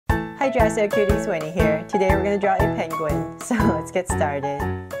Hi Seal Cuties, Winnie here. Today we're going to draw a penguin, so let's get started.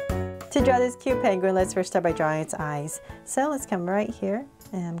 To draw this cute penguin, let's first start by drawing its eyes. So let's come right here,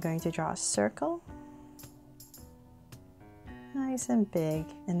 and I'm going to draw a circle. Nice and big.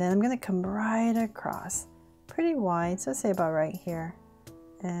 And then I'm going to come right across. Pretty wide, so say about right here.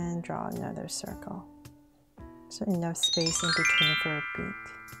 And draw another circle. So enough space in between for a beak.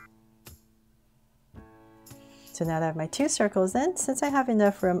 So now that I have my two circles in, since I have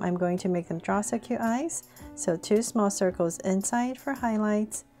enough room, I'm going to make them draw so cute eyes. So two small circles inside for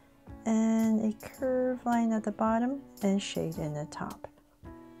highlights, and a curved line at the bottom and shade in the top.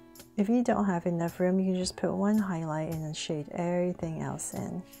 If you don't have enough room, you can just put one highlight and then shade everything else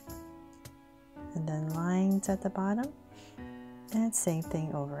in. And then lines at the bottom, and same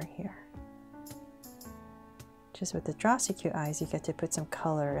thing over here. Just with the draw so cute eyes, you get to put some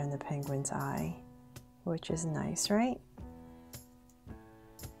color in the penguin's eye, which is nice, right?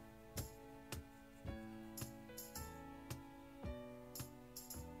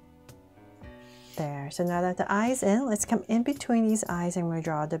 There, so now that the eye's in, let's come in between these eyes and we'll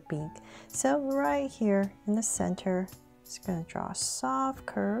draw the beak. So right here in the center, just gonna draw a soft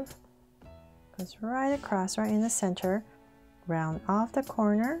curve, goes right across, right in the center, round off the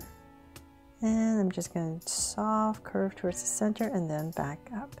corner, and I'm just gonna soft curve towards the center and then back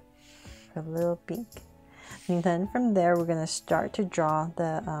up for a little beak. And then from there, we're gonna start to draw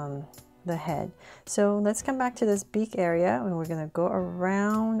the head. So let's come back to this beak area and we're gonna go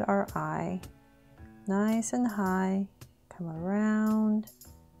around our eye, nice and high, come around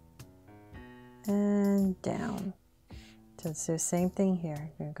and down. So let's do the same thing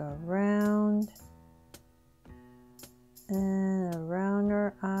here. We're gonna go around and around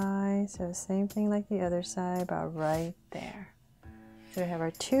our eye. So same thing like the other side, about right there. So we have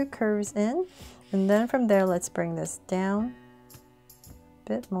our two curves in. And then from there, let's bring this down a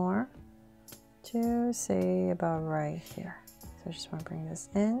bit more to say about right here. So I just want to bring this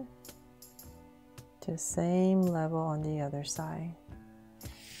in to the same level on the other side.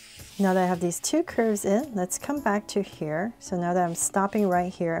 Now that I have these two curves in, let's come back to here. So now that I'm stopping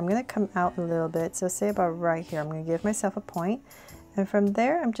right here, I'm going to come out a little bit. So say about right here, I'm going to give myself a point. And from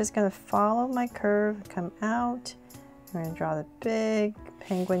there, I'm just going to follow my curve, come out. I'm going to draw the big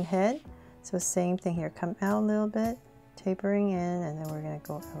penguin head. So same thing here, come out a little bit, tapering in, and then we're gonna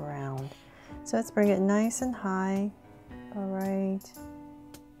go around. So let's bring it nice and high, about right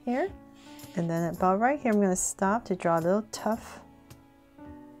here. And then about right here, I'm gonna stop to draw a little tuft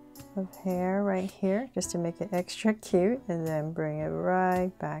of hair right here, just to make it extra cute, and then bring it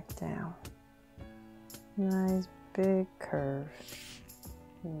right back down. Nice big curve.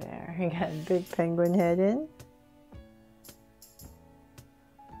 There, you got a big penguin head in.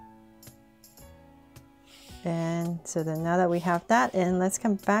 And so then now that we have that in, let's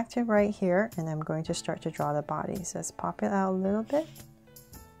come back to right here, and I'm going to start to draw the body. So let's pop it out a little bit,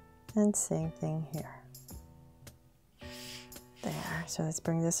 and same thing here. There, so let's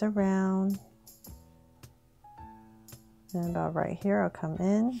bring this around. And about right here, I'll come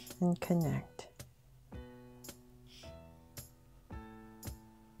in and connect.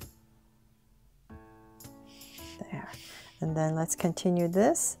 There. And then let's continue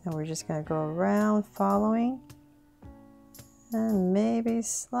this, and we're just going to go around following, and maybe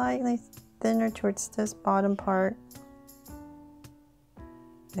slightly thinner towards this bottom part,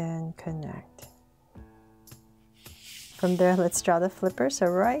 and connect. From there, let's draw the flipper. So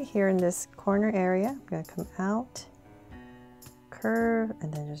right here in this corner area, I'm going to come out, curve,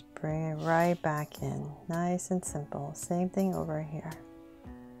 and then just bring it right back in. Nice and simple. Same thing over here.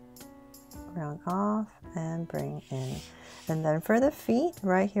 Round off and bring in. And then for the feet,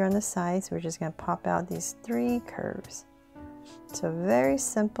 right here on the sides, we're just going to pop out these three curves. So very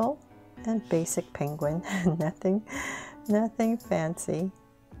simple and basic penguin. nothing fancy.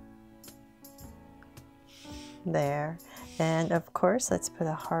 There. And of course, let's put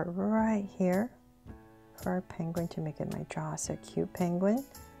a heart right here for our penguin to make it my draw so cute penguin.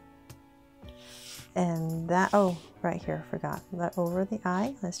 And that, oh, right here, forgot that over the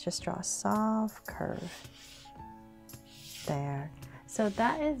eye. Let's just draw a soft curve. There. So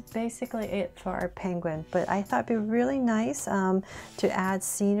that is basically it for our penguin, but I thought it'd be really nice to add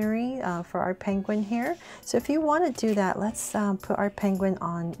scenery for our penguin here. So if you want to do that, let's put our penguin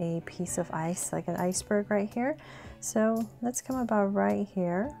on a piece of ice, like an iceberg right here. So let's come about right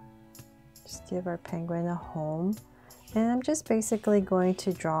here. Just give our penguin a home. And I'm just basically going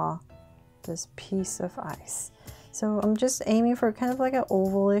to draw this piece of ice. So I'm just aiming for kind of like an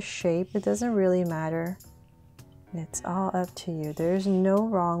ovalish shape. It doesn't really matter. It's all up to you. There's no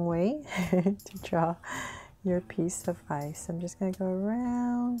wrong way to draw your piece of ice. I'm just going to go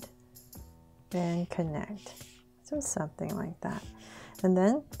around and connect. So something like that. And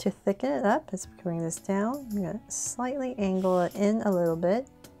then to thicken it up, let's bring this down. I'm going to slightly angle it in a little bit,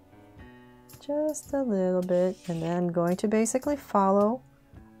 just a little bit, and then I'm going to basically follow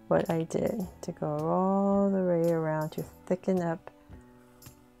what I did to go all the way around to thicken up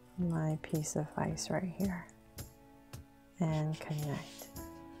my piece of ice right here and connect.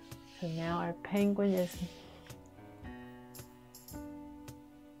 So now our penguin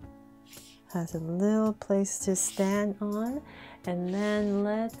has a little place to stand on, and then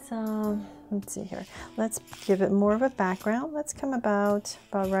let's see here. Let's give it more of a background. Let's come about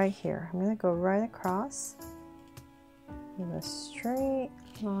right here. I'm going to go right across with a straight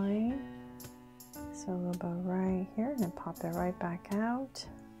line. So about right here, and pop it right back out.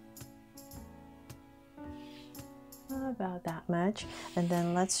 About that much. And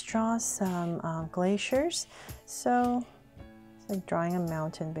then let's draw some glaciers. So it's like drawing a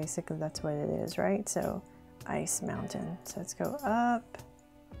mountain, basically. That's what it is, right? So ice mountain. So let's go up,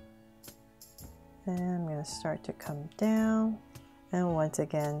 and I'm going to start to come down, and once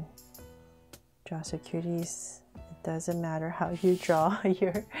again, draw Seal Cuties. It doesn't matter how you draw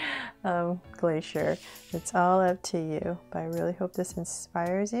your glacier. It's all up to you, but I really hope this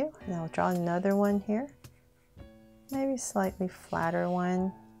inspires you. And I'll draw another one here, maybe slightly flatter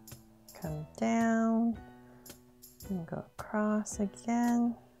one. Come down and go across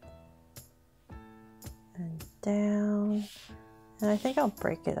again and down. And I think I'll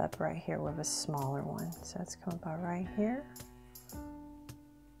break it up right here with a smaller one. So let's come about right here.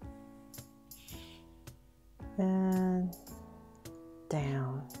 And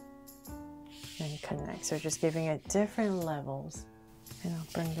down and connect. So just giving it different levels. And I'll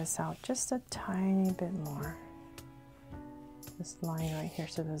bring this out just a tiny bit more. This line right here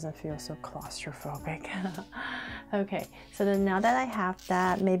so it doesn't feel so claustrophobic. Okay, so then now that I have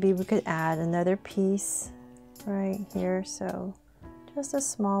that, maybe we could add another piece right here. So just a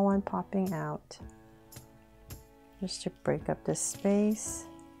small one popping out, just to break up the space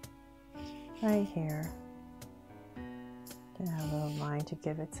right here. And have a little line to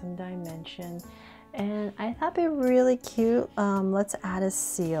give it some dimension. And I thought it'd be really cute. Let's add a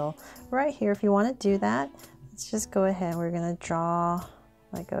seal right here. If you want to do that, let's just go ahead. We're gonna draw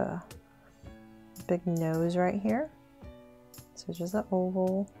like a big nose right here. So just an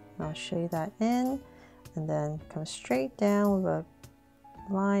oval. I'll shade that in, and then come straight down with a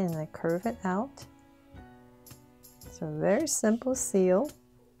line and I curve it out. So very simple seal.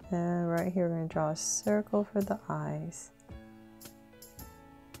 And right here we're going to draw a circle for the eyes.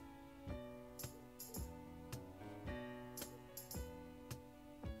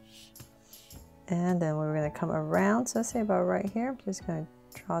 And then we're going to come around, so let's say about right here. I'm just going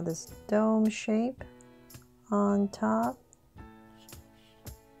to draw this dome shape on top.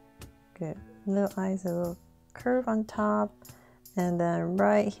 Good, little eyes, a little curve on top. And then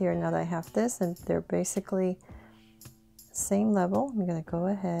right here, now that I have this, and they're basically same level, I'm going to go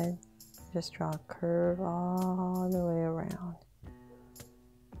ahead, just draw a curve all the way around.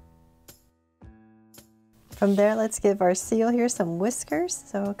 From there, let's give our seal here some whiskers.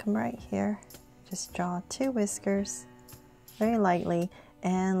 So I'll come right here. Just draw 2 whiskers very lightly,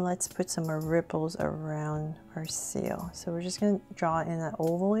 and let's put some more ripples around our seal. So we're just going to draw it in an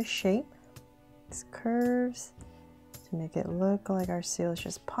ovalish shape. These curves to make it look like our seal is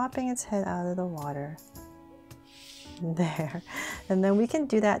just popping its head out of the water. There. And then we can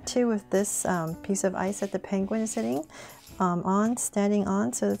do that too with this piece of ice that the penguin is sitting standing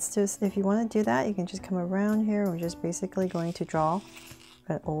on. So let's just, if you want to do that, you can just come around here. We're just basically going to draw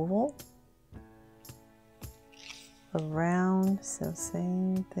an oval around, so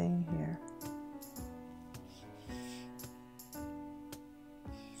same thing here.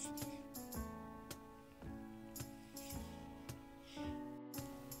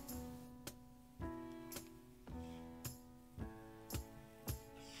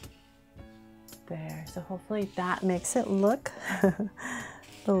 There, so hopefully that makes it look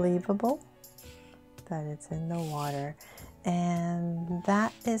believable that it's in the water. And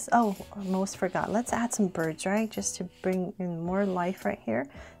that is, oh, almost forgot. Let's add some birds, right? Just to bring in more life right here.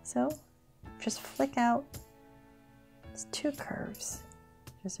 So just flick out 2 curves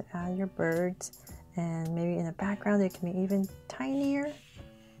just to add your birds. And maybe in the background, they can be even tinier.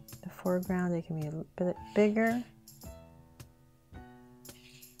 The foreground, they can be a bit bigger.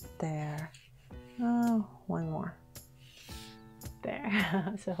 There. Oh, one more.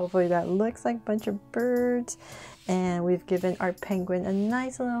 there. So hopefully that looks like a bunch of birds, and we've given our penguin a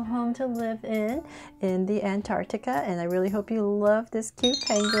nice little home to live in the Antarctica. And I really hope you love this cute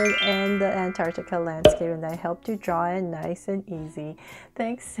penguin and the Antarctica landscape, and I helped you draw it nice and easy.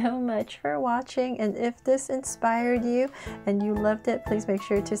 Thanks so much for watching, and if this inspired you and you loved it, please make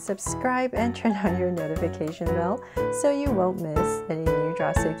sure to subscribe and turn on your notification bell so you won't miss any new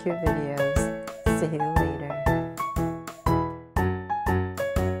Draw So Cute videos. See you later.